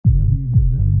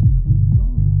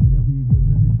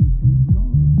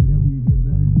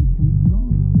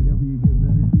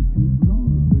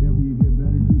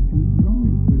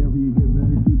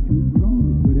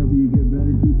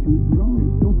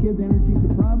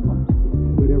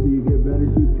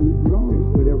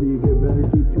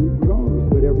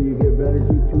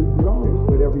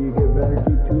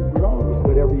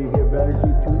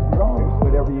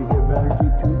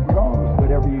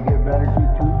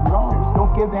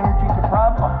energy to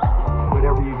problems.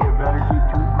 Whatever you give energy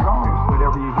to grows.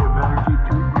 Whatever you give energy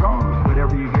to grows.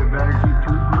 Whatever you give energy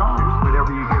to grows.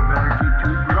 Whatever you give energy to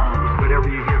grows. Whatever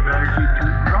you give energy to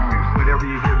grows. Whatever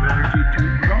you give energy to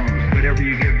grows. Whatever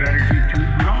you give energy to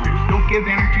grows. Don't give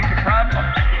energy to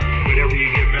problems. Whatever you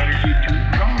give energy to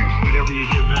grows. Whatever you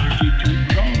give energy to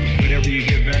grows. Whatever you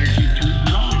give energy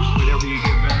to grows. Whatever you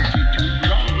give energy to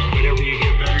grows. Whatever you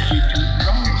give energy to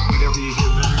grows. Whatever you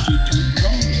give energy to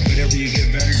grows. Whatever you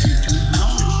give energy to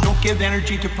grows. Don't give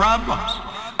energy to problems.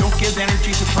 Don't give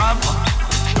energy to problems.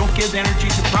 Don't give energy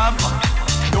to problems.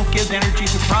 Don't give energy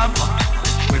to problems.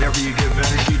 Whatever you give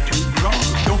energy to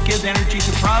grows. Don't give energy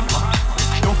to problems.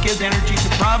 Don't give energy to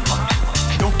problems.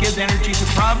 Don't give energy to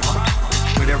problems.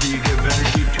 Whatever you give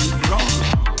energy to grows.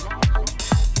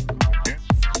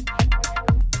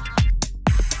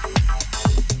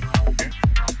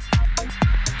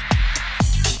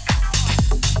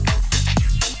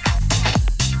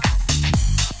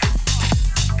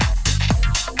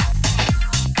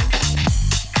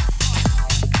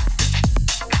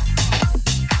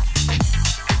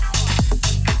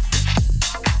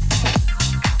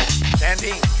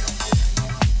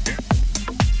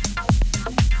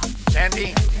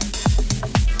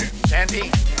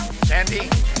 Sandy.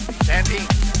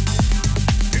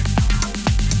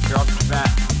 Drop the bat.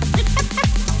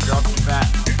 Drop the bat.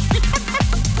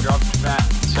 Drop the bat.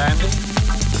 Sandy.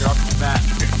 Drop the bat.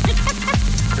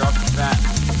 Drop the bat.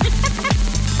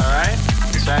 Alright?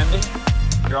 Sandy.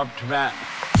 Drop the bat.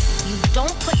 You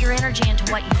don't put your energy into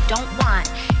what you don't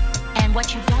want, and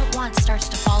what you don't want starts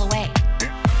to fall away.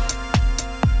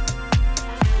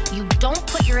 You don't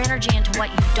put your energy into what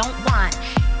you don't want,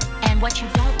 and what you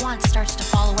don't want starts to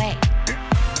fall away.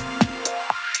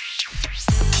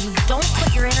 You don't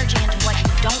put your energy into what you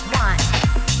don't want,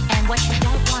 and what you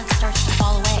don't want starts to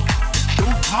fall away.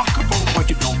 Don't talk about what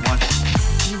you don't want.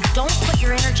 You don't put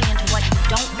your energy into what you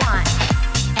don't want,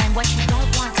 and what you don't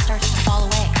want starts to fall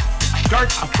away. Start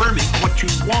affirming what you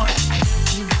want.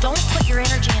 You don't put your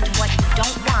energy into what you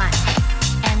don't want,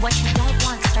 and what you don't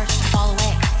want starts to fall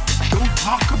away. Don't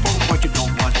talk about what you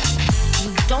don't want. You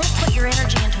don't put your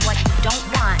energy into what you don't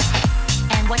want,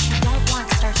 and what you don't want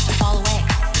starts to fall away.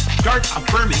 Start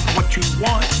affirming what you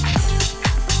want.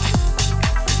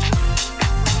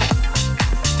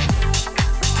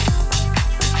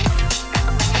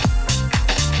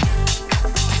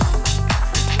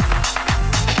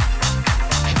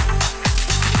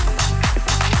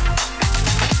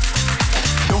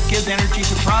 Don't give energy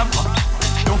to problems.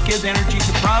 Don't give energy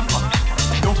to problems.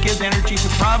 Don't give energy to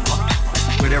problems.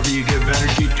 Whatever you give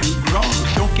energy to grows.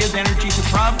 Don't give energy to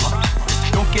problems.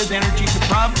 Don't give energy to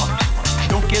problems.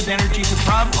 Don't give energy to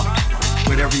problems.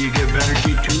 Whatever you give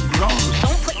energy to grows.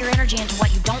 Don't put your energy into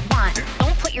what you don't want.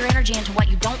 Don't put your energy into what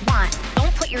you don't want.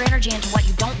 Don't put your energy into what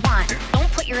you don't want.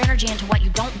 Don't put your energy into what you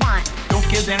don't want. Don't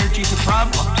give energy to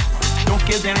problems. Don't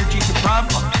give energy to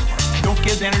problems. Don't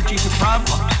give energy to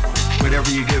problems.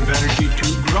 Whatever you give energy to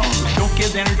grows. Don't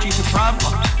give energy to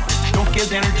problems. Don't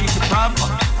give energy to problems.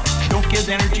 Don't give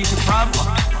energy to problems.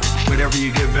 Whatever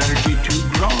you give energy to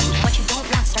grows. What you don't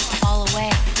want starts to fall away.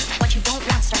 What you don't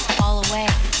want starts to fall away.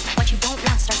 What you don't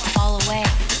want starts to fall away.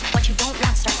 What you don't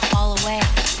want starts to fall away.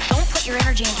 Don't put your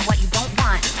energy into what you don't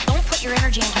want. Don't put your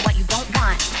energy into what you don't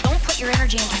want. Don't put your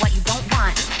energy into what you don't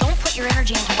want. Don't put your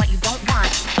energy into what you don't want.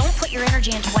 Don't put your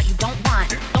energy into what you don't want.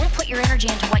 Don't put your energy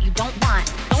into what you don't want.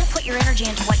 Don't put your energy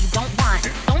into what you don't want.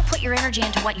 Don't put your energy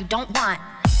into what you don't want.